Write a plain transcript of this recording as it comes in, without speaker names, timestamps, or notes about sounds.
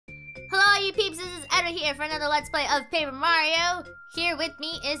Hello, you peeps. This is Edward here for another Let's Play of Paper Mario. Here with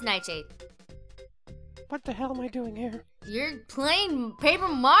me is Nightshade. What the hell am I doing here? You're playing Paper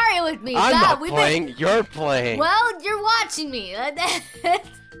Mario with me. I'm not playing. You're playing. Well, you're watching me.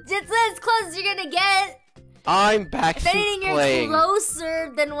 It's as close as you're gonna get. I'm back to playing. If anything, you're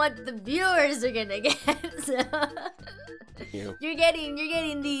closer than what the viewers are gonna get. So. You're getting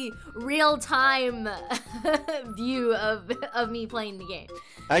the real-time view of me playing the game.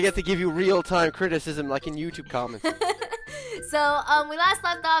 I get to give you real-time criticism like in YouTube comments. So, we last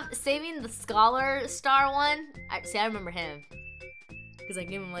left off saving the Scholar Star one. I remember him. Because I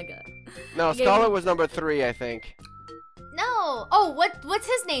gave him like a... No, Scholar was number 3, I think. No! Oh, what's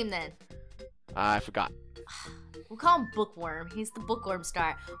his name then? I forgot. We'll call him Bookworm. He's the Bookworm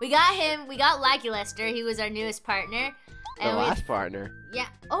Star. We got him. We got Lucky Lester. He was our newest partner. And the last partner. Yeah.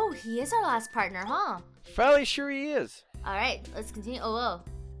 Oh, he is our last partner, huh? Fairly sure he is. All right, let's continue. Oh.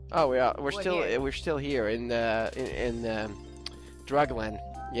 Oh, we're still here in Drugland.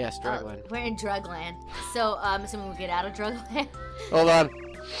 Yes, Drugland. We're in Drugland. So I'm assuming we'll get out of Drugland. Hold on.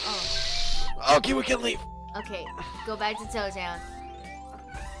 Oh. Okay, we can leave. Okay, go back to Toe Town.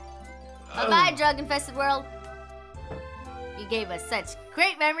 Bye-bye, drug-infested world. You gave us such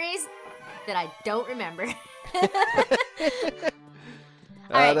great memories that I don't remember.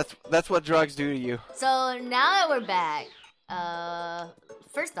 Right. That's what drugs do to you. So now that we're back,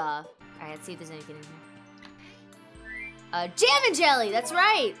 first off, alright, let's see if there's anything in here. Jam and jelly. That's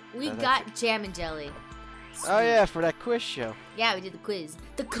right. We got jam and jelly. Sweet. Oh yeah, for that quiz show. Yeah, we did the quiz.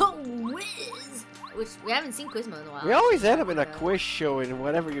 The quiz, which we haven't seen Quizmo in a while. We always end up in a quiz show in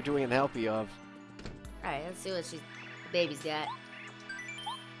whatever you're doing an helpy of. Alright, let's see what the baby's got.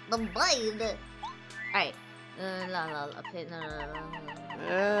 The babe. Alright.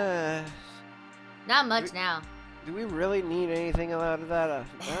 Not much now. Do we really need anything out of that? I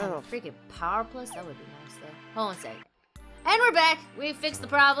don't know. Freaking Power Plus? That would be nice though. Hold on a second. And we're back. We fixed the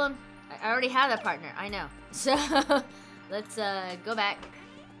problem. I already have that partner. I know. So let's go back.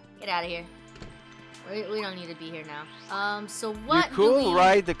 Get out of here. We don't need to be here now. So what? You could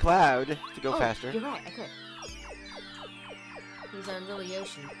ride the cloud to go faster. You're right. I could. He's our little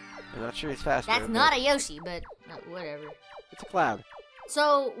Yoshi. I'm not sure he's faster. That's not a Yoshi, but whatever. It's a cloud.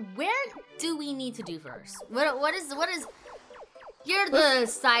 So where do we need to do first? What is? You're the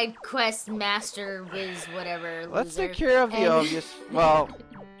side quest master whiz whatever. Let's take care of the obvious. Well,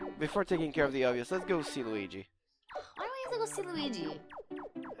 before taking care of the obvious, let's go see Luigi. Why do we have to go see Luigi?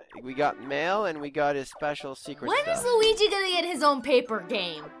 We got mail and we got his special secret When stuff. is Luigi gonna get his own paper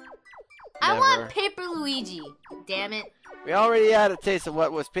game? Never. I want Paper Luigi. Damn it. We already had a taste of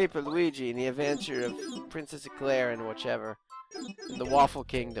what was Paper Luigi in the adventure of Princess Eclair and whichever. In the Waffle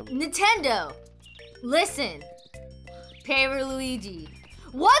Kingdom. Nintendo! Listen! Paper Luigi.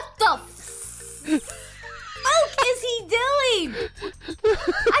 What the fuck is he doing?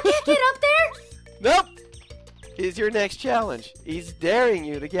 I can't get up there? Nope! Here's your next challenge. He's daring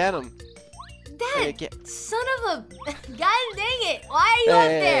you to get him. Dad, son of a... God dang it! Why are you up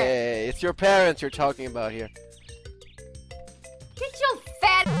there? Hey, it's your parents you're talking about here. Get your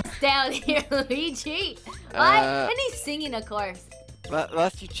fat ass down here, Luigi. Why? And he's singing, of course.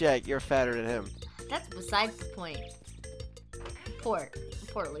 Last you check, you're fatter than him. That's besides the point.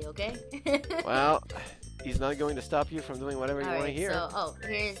 Portly, okay? Well, he's not going to stop you from doing whatever you want to hear. So,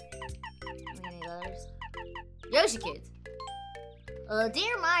 here's... Any others? Yoshi Kids. Oh,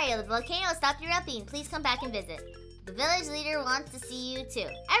 dear Mario, the volcano stopped erupting. Please come back and visit. The village leader wants to see you, too.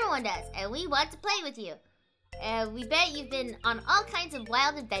 Everyone does, and we want to play with you. We bet you've been on all kinds of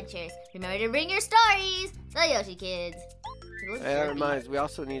wild adventures. Remember to bring your stories. So, Yoshi Kids. That reminds, we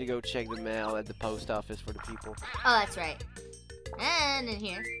also need to go check the mail at the post office for the people. Oh, that's right. And in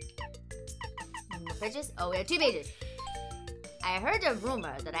here. More pages? Oh, we have 2 pages. I heard a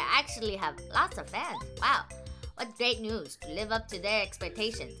rumor that I actually have lots of fans. Wow. What great news to live up to their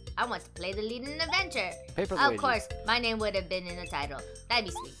expectations. I want to play the lead in an adventure. Of course, my name would have been in the title. That'd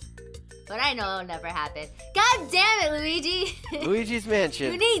be sweet. But I know it'll never happen. God damn it, Luigi! Luigi's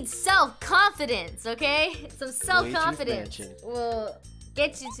Mansion. You need self-confidence, okay? Some self-confidence will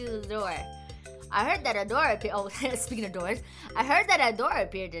get you to the door. I heard that a door appeared. Oh, speaking of doors, I heard that a door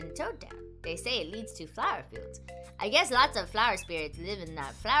appeared in Toad Town. They say it leads to flower fields. I guess lots of flower spirits live in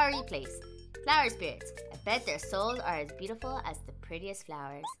that flowery place. Flower spirits. I bet their souls are as beautiful as the prettiest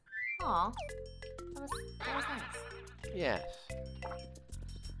flowers. Aw, that was nice. Yes.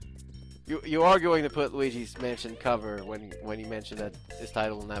 You are going to put Luigi's Mansion cover when you mention that this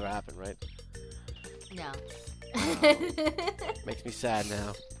title will never happen, right? No. Makes me sad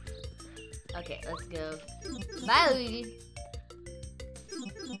now. Okay, let's go. Bye, Luigi.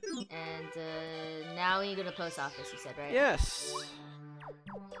 And now we go to the post office, you said, right? Yes.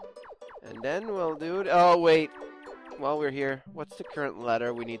 And then we'll do it. Oh, wait. While we're here, what's the current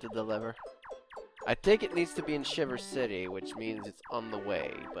letter we need to deliver? I think it needs to be in Shiver City, which means it's on the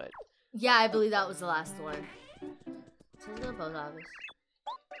way, but... Yeah, I believe that was the last one. So let's go to the post office.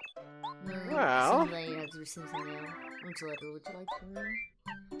 Well... Seems like you have to do something now. Which letter would you like to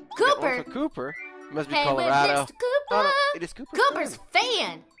read? Cooper! Yeah, Cooper? It must be Hey, Colorado. Mr. Cooper! Oh, no, it is Cooper's Cooper's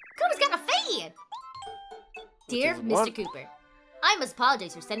fan! Cooper's got a fan! Dear Mr. Cooper, I must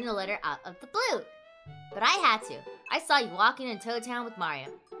apologize for sending a letter out of the blue. But I had to. I saw you walking in Toad Town with Mario.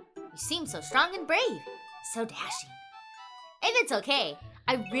 You seem so strong and brave. So dashing. If it's okay,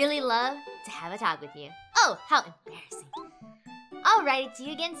 I'd really love to have a talk with you. Oh, how embarrassing. I'll write it to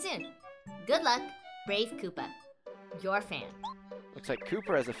you again soon. Good luck, brave Koopa. Your fan. Looks like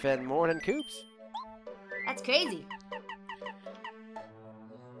Cooper has a fan more than Coops. That's crazy.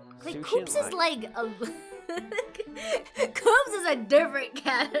 Like, Sushi Coops and is like a... Coops is a different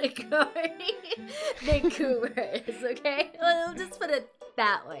category than Cooper is, okay? We'll just put it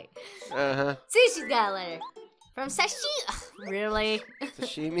that way. Uh-huh. Sushi's got a letter. From Sashimi. Really?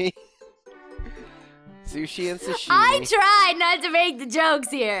 Sashimi? Sushi and sashimi. I tried not to make the jokes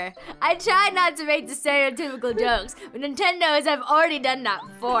here. I tried not to make the stereotypical jokes, but Nintendo have already done that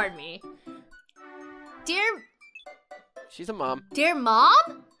for me. Dear... She's a mom. Dear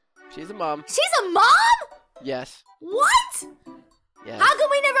Mom? She's a mom. She's a mom? Yes. What? Yes. How come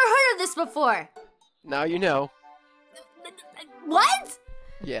we never heard of this before? Now you know. What?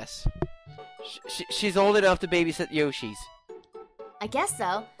 Yes. She's old enough to babysit Yoshi's. I guess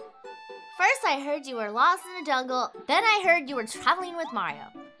so. First I heard you were lost in the jungle, then I heard you were traveling with Mario.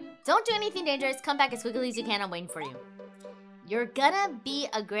 Don't do anything dangerous, come back as quickly as you can, I'm waiting for you. You're gonna be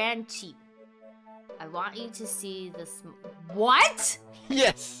a grand chief. I want you to see this... What?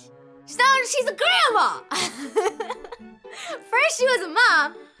 Yes. So she's a grandma! First she was a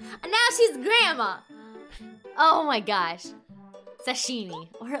mom, and now she's a grandma. Oh my gosh. Sashimi.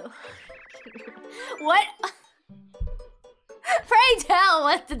 What? Pray tell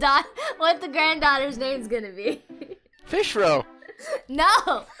what the granddaughter's name's gonna be. Fish roe.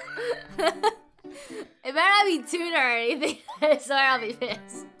 No! It better not be tuna or anything. I swear I'll be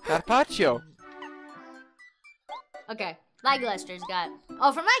pissed. Carpaccio. Okay. Lucky Lester's got...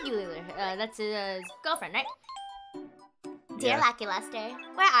 Oh, from Lucky Lester. That's his girlfriend, right? Dear Lucky Lester,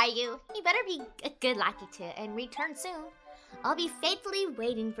 where are you? You better be a good Lucky too and return soon. I'll be faithfully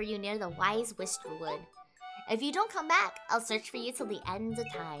waiting for you near the Wise Whisper Wood. If you don't come back, I'll search for you till the end of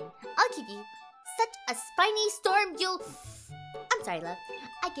time. I'll give you such a spiny storm you'll... I'm sorry, love.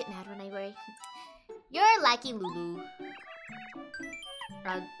 I get mad when I worry. You're Lucky Lulu.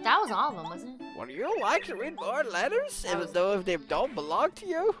 That was all of them, wasn't it? Would you like to read more letters, even though if they don't belong to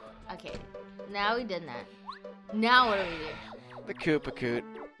you? Okay, now we did that. Now what do we do? The Koopa Coot.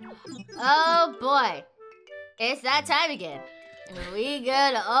 Oh boy, it's that time again. We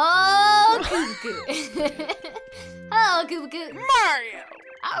go to old Koopa Coot. Hello, Koopa Coot. Mario!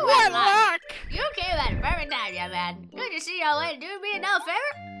 Oh, what luck! You came at a perfect time, young man. Good to see you all way to do me no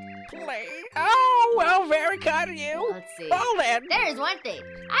favor. Please. Oh, well, very kind of you. Let's see. Well then. There is one thing.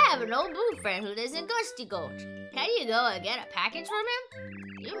 I have an old boo friend who lives in Ghosty Gulch. Can you go and get a package from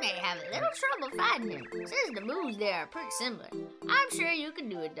him? You may have a little trouble finding him, since the moves there are pretty similar. I'm sure you can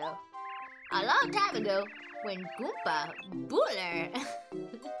do it, though. A long time ago, when Goomba, Bootler,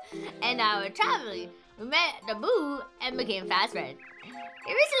 and I were traveling, we met the Boo and became fast friends.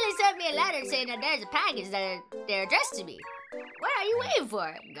 He recently sent me a letter saying that there's a package that they're addressed to me. What are you waiting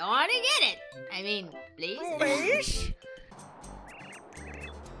for? Go on and get it. I mean, please. Please?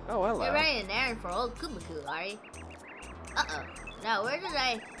 Oh, hello. You're running an errand for old Kumaku, are you? Uh-oh. Now, where did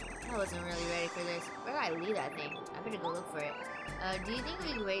I wasn't really ready for this. Where did I leave that thing? I better go look for it. Do you think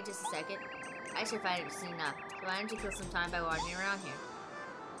we can wait just a second? I should find it soon enough. So why don't you kill some time by wandering around here?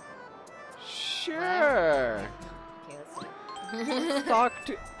 Sure. Okay, let's see. Talk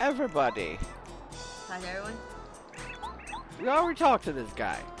to everybody. Talk to everyone? We already talked to this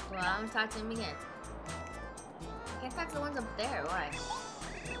guy. Well, I'm gonna talk to him again. I can't talk to the ones up there. Why?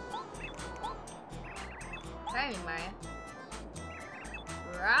 Try me, Mario.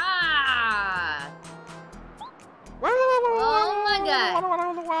 Rah! Oh my god!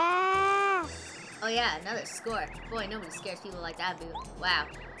 Oh yeah, another score. Boy, nobody scares people like that, boo. Wow.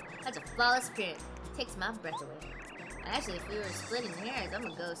 That's a flawless appearance. Takes my breath away. Actually, if we were splitting hairs, I'm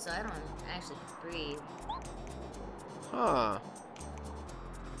a ghost, so I don't actually breathe. Huh.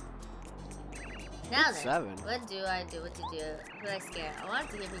 Now then, 7. what do I do? What to do? Who do I scare? I want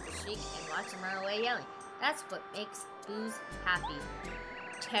to hear people shriek and watch them run away yelling. That's what makes boos happy.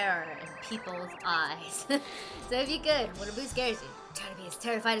 terror in people's eyes. So if you could, when a boo scares you, try to be as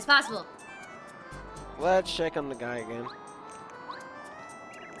terrified as possible. Let's check on the guy again.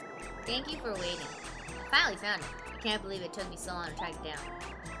 Thank you for waiting. I finally found it. I can't believe it took me so long to track it down.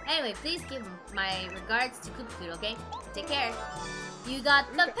 Anyway, please give my regards to Koopa, okay? Take care. You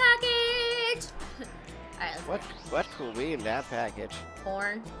got the package! Alright, let's go. What will be in that package?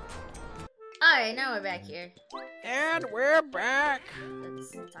 Porn. Alright, now we're back here. And we're back!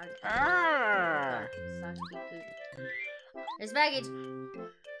 Let's talk to Ah! There's baggage.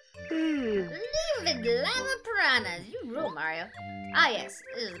 Livid lava piranhas. You rule, Mario. Ah, yes.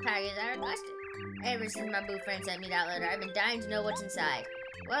 This is the package I requested. Ever since my boo friend sent me that letter, I've been dying to know what's inside.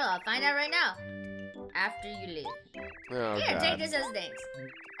 Well, I'll find out right now. After you leave. Oh, Here, God. take this as thanks.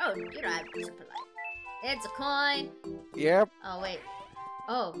 Oh, you don't have to be so polite. It's a coin. Yep. Oh, wait.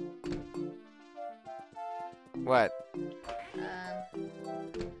 Oh. What?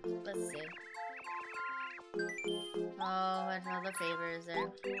 Let's see. Oh, what other favor is there?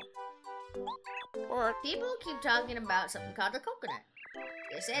 What? People keep talking about something called the coconut.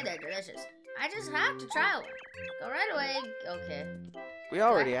 They say they're delicious. I just have to try one. Go right away. Okay. We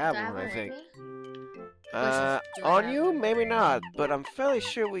already Do have I one, I with think. me? On Do I have you, one? maybe not, but I'm fairly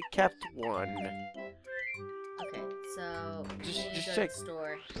sure we kept one. Okay, so Just- we need just to go check. to the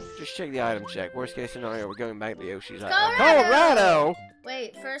store. Just check the item check. Worst case scenario, we're going back to Yoshi's Island. Colorado! Colorado!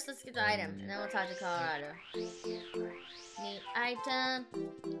 Wait, first let's get the item, and then we'll talk to Colorado. Neat item.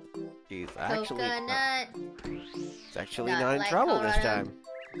 He's actually Coconut. it's actually Not not in like trouble this Colorado. time.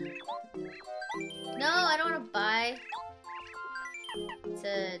 No, I don't want to buy.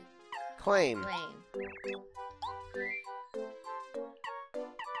 To Claim. claim.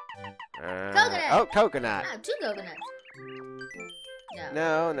 Coconut. Oh, coconut. Ah, 2 coconuts.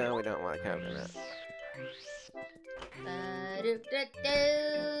 No. No, we don't want a coconut. Ba-doop-da-doo.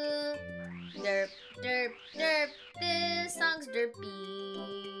 Derp, derp, derp. This song's derpy.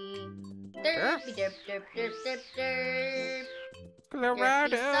 Derpy, derp, derp, derp, derp, derp.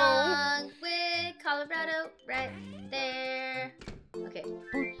 Colorado. Derpy song with Colorado right there. Okay,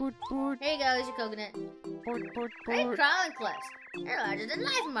 Boot, boot, boot, here you go. Here's your coconut. boot, boot, Great boot. crawling cliffs. They're larger than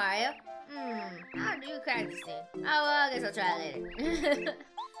life, Mario. How do you crack this thing? Oh, well, I guess I'll try it later.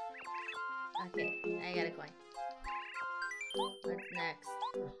 Okay, I got a coin. What's next?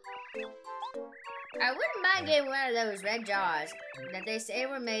 I wouldn't mind getting one of those red jars that they say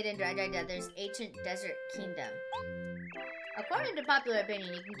were made in Dry Desert ancient desert kingdom. According to popular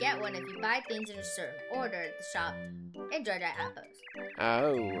opinion, you can get one if you buy things in a certain order at the shop in Dry Outpost.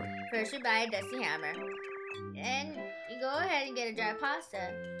 Oh. First, you buy a dusty hammer, and you go ahead and get a dry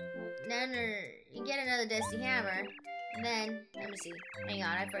pasta. Then, you get another dusty hammer, and then, let me see. Hang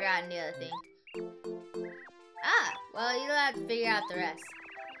on, I've forgotten the other thing. Ah, well, you'll have to figure out the rest.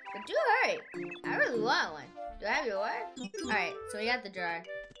 But do hurry. I really want one. Do I have your word? Alright, so we got the jar.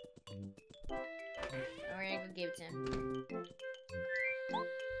 And we're gonna go give it to him.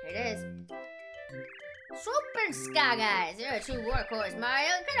 Here it is. Super Sky Guys, you're a true workhorse, Mario.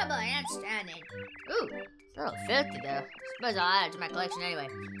 Incredible and outstanding. Ooh, it's a little filthy though. Suppose I'll add it to my collection anyway.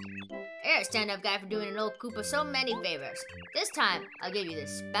 You're a stand-up guy for doing an old Koopa so many favors. This time, I'll give you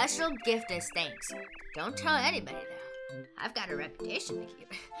this special gift as thanks. Don't tell anybody though. I've got a reputation to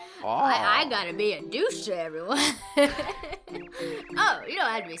keep. Oh. I gotta be a douche to everyone. Oh, you don't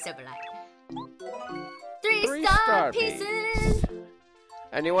have to be so polite. Three-star pieces.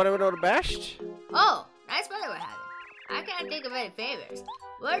 And you want to know the best? Oh, nice weather we're having. I can't think of any favors.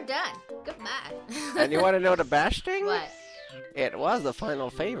 We're done. Goodbye. And you want to know the best thing? What? It was the final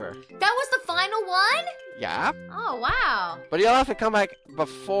favor. That was the final one? Yeah. Oh, wow. But you'll have to come back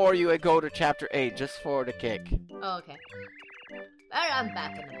before you go to chapter 8, just for the kick. Oh, okay. Well, I'm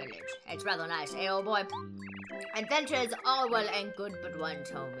back in the village. It's rather nice, eh, old boy? Adventures all well and good, but one's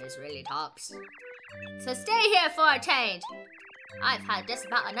home is really tops. So stay here for a change. I've had just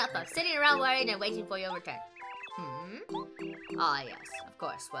about enough of sitting around worried and waiting for your return. Ah, yes, of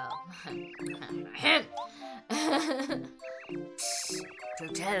course, well. To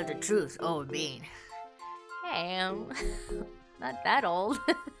tell the truth, old bean. Hey, not that old.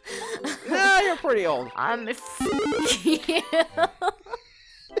 No, you're pretty old. I'm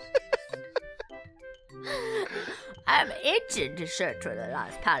I'm itching to search for the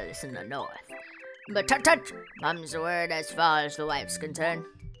lost palace in the north. But tut, mum's the word as far as the wife's concerned.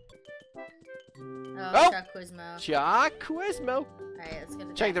 Oh! Quizmo. Quizmo. Alright, let's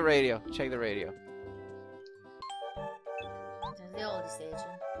get Check the radio. Check the radio. There's the oldie station.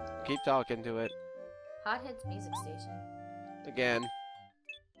 Keep talking to it. Hothead's music station. Again.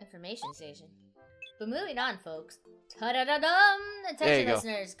 Information station. But moving on, folks. Ta-da-da-dum! Attention, go.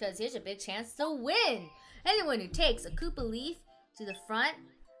 listeners, because here's your big chance to win. Anyone who takes a Koopa Leaf to the front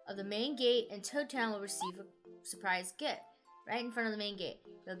of the main gate in Toad Town will receive a surprise gift. Right in front of the main gate.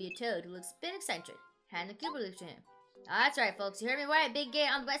 There'll be a Toad who looks a bit eccentric. Hand the Koopa Leaf to him. That's right, folks. You heard me right. Big gate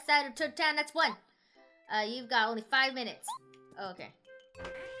on the west side of Toad Town. That's one. You've got only 5 minutes. Oh, okay.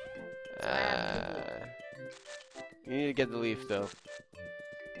 You need to get the leaf, though.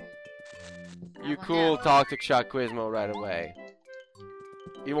 You one cool down. Toxic Shock Quizmo right away.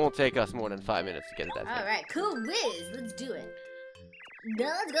 It won't take us more than 5 minutes to get that thing. Alright, cool whiz. Let's do it. Now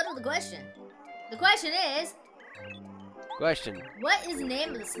let's go to the question. The question is... Question. What is the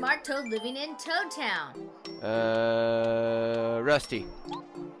name of the smart toad living in Toad Town? Rusty.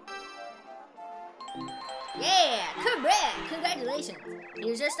 Yeah, correct. Congratulations.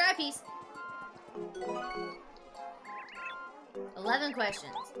 Here's your star piece. 11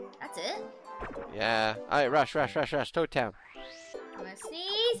 questions. That's it? Yeah. Alright, rush. Toad Town. I'm gonna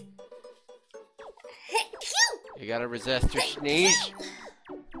sneeze. You gotta resist your sneeze.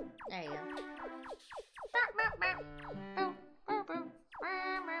 There you go.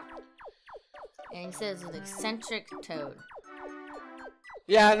 And he says an eccentric toad.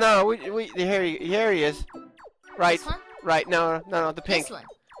 Yeah, no, here he is. Right. This one? Right, no, the pink. This one.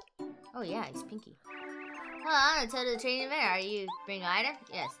 Oh yeah, he's pinky. Well, I'm gonna tell the training event. Are you bring an item?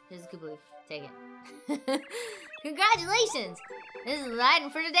 Yes, here's a Koopa Leaf. Take it. Congratulations! This is the item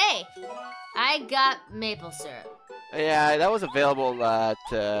for today. I got maple syrup. Yeah, that was available at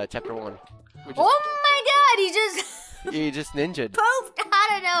chapter 1. Oh my god, he just He just ninja'd. poofed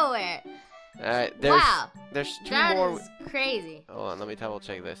out of nowhere. Alright, Wow. There's 2 That more. is crazy. Hold on, let me double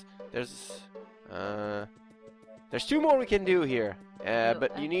check this. There's 2 more we can do here.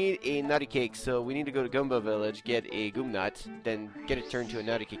 But you need a nutty cake, so we need to go to Gumbo Village, get a Goom Nut, then get it turned to a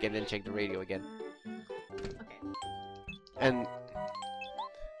nutty cake, and then check the radio again. Okay. And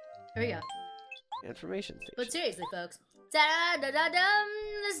Here we go. information station. But seriously, folks. Ta-da-da-da-dum!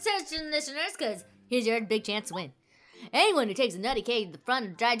 Attention, listeners, because here's your big chance to win. Anyone who takes a nutty cake to the front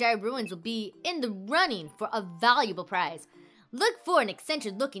of Dry Dry Ruins will be in the running for a valuable prize. Look for an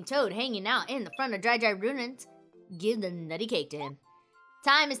eccentric-looking toad hanging out in the front of Dry Dry Ruins. Give the nutty cake to him.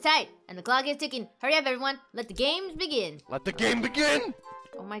 Time is tight, and the clock is ticking. Hurry up, everyone. Let the games begin. Let the game begin!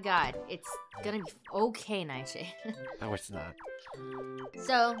 Oh my god, it's gonna be okay, Nightshade. No, it's not.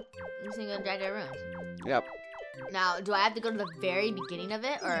 So, I'm just gonna go to Dry Dry Ruins. Yep. Now, do I have to go to the very beginning of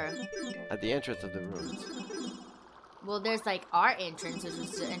it, or...? At the entrance of the ruins. Well, there's like our entrance, which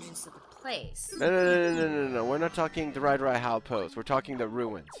is the entrance to the place. No. We're not talking the Dry How Post. We're talking the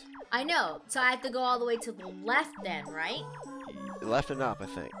ruins. I know. So I have to go all the way to the left then, right? Left and up, I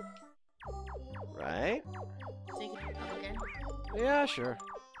think. Right? So you can come again? Yeah, sure.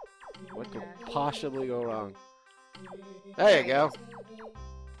 What could possibly go wrong? There you go.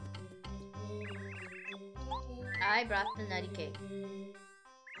 I brought the nutty cake.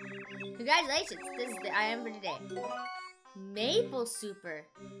 Congratulations! This is the item for today. Maple super.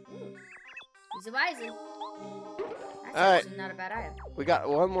 Ooh. Use it wisely. That's actually not a bad item. We got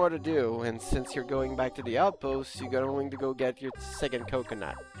 1 more to do, and since you're going back to the outpost, you're going to go get your second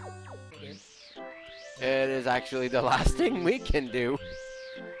coconut. It is actually the last thing we can do.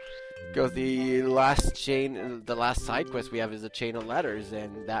 Because the last side quest we have is a chain of letters,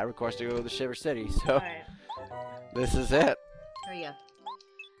 and that requires to go to Shiver City, so Alright. This is it. Here we go.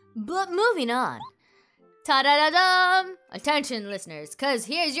 But moving on. Ta-da-da-dum! Attention, listeners, because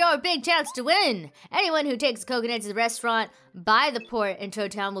here's your big chance to win! Anyone who takes a coconut to the restaurant by the port in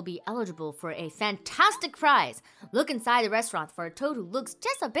Toad Town will be eligible for a fantastic prize. Look inside the restaurant for a toad who looks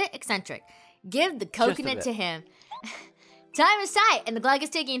just a bit eccentric. Give the coconut to him. Time is tight, and the clock is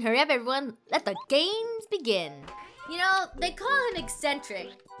ticking. Hurry up, everyone. Let the games begin. You know, they call him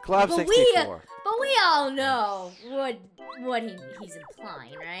eccentric. Club but 64. But we all know what he's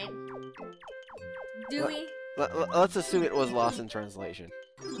implying, right? Do we? Let's assume it was lost in translation.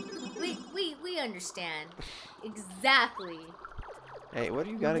 We understand exactly Hey, what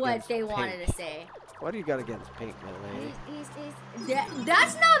do you got what against they pink? wanted to say. What do you got against pink, my lady?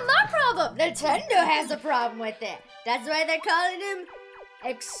 That's not my problem. Nintendo has a problem with it. That's why they're calling him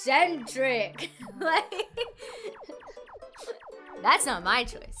eccentric. Like, that's not my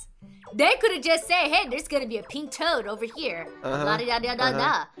choice. They could have just said, hey, there's gonna be a pink toad over here.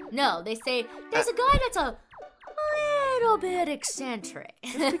 La-di-da-da-da-da. No, they say, there's a guy that's a little bit eccentric.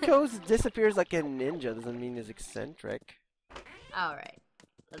 Just because it disappears like a ninja doesn't mean he's eccentric. Alright,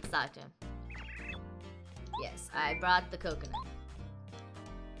 let's talk to him. Yes, I brought the coconut.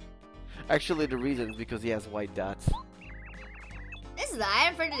 Actually, the reason is because he has white dots. This is the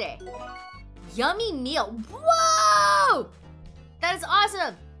item for today. Yummy meal. Whoa! That is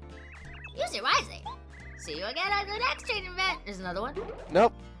awesome. Use it wisely. See you again at the next training event. There's another one.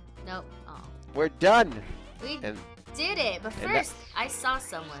 Nope. Nope. Oh. We're done. We did it, but first I saw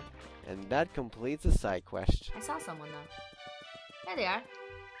someone. And that completes the side quest. I saw someone though. There they are.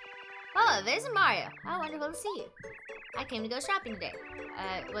 Oh, there's Mario. How wonderful to see you. I came to go shopping today.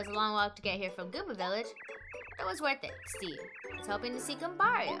 It was a long walk to get here from Goomba Village, but it was worth it. Steve is hoping to see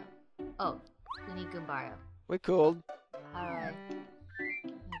Goombario. Oh, we need Goombario. We cooled. Alright.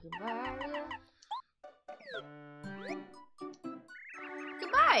 Goombario.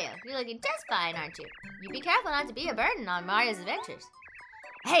 Goombario, you're looking just fine, aren't you? You be careful not to be a burden on Mario's adventures.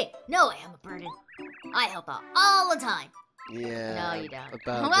 Hey, no, I am a burden. I help out all the time. Yeah. No, you don't.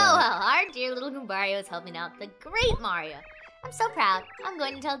 Well, our dear little Goombario is helping out the great Mario. I'm so proud. I'm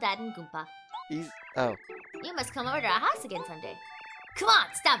going to tell Dad and Goomba. Oh. You must come over to our house again someday. Come on,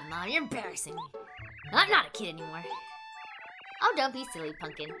 stop, Mom. You're embarrassing me. I'm not a kid anymore. Oh, don't be silly,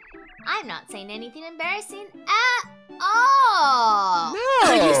 Pumpkin. I'm not saying anything embarrassing at all.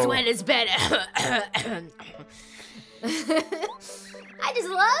 No. You sweat is better. I just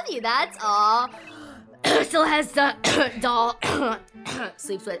love you, that's all. Still has the doll.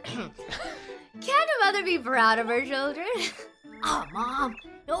 Sleeps with. Can't a mother be proud of her children? Oh, Mom,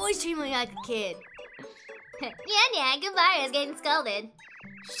 you always treat me like a kid. Yeah, Goombar is getting scolded.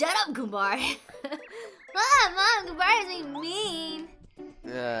 Shut up, Goombar. Mom, Goombar is being mean.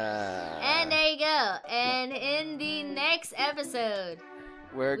 And there you go. And in the next episode,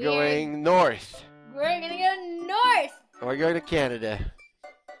 we're going north. We're gonna go north. We're going to Canada.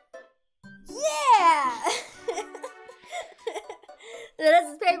 Yeah! So this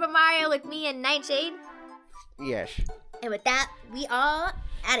is Paper Mario with me and Nightshade. Yes. And with that, we are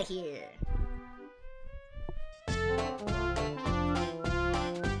out of here.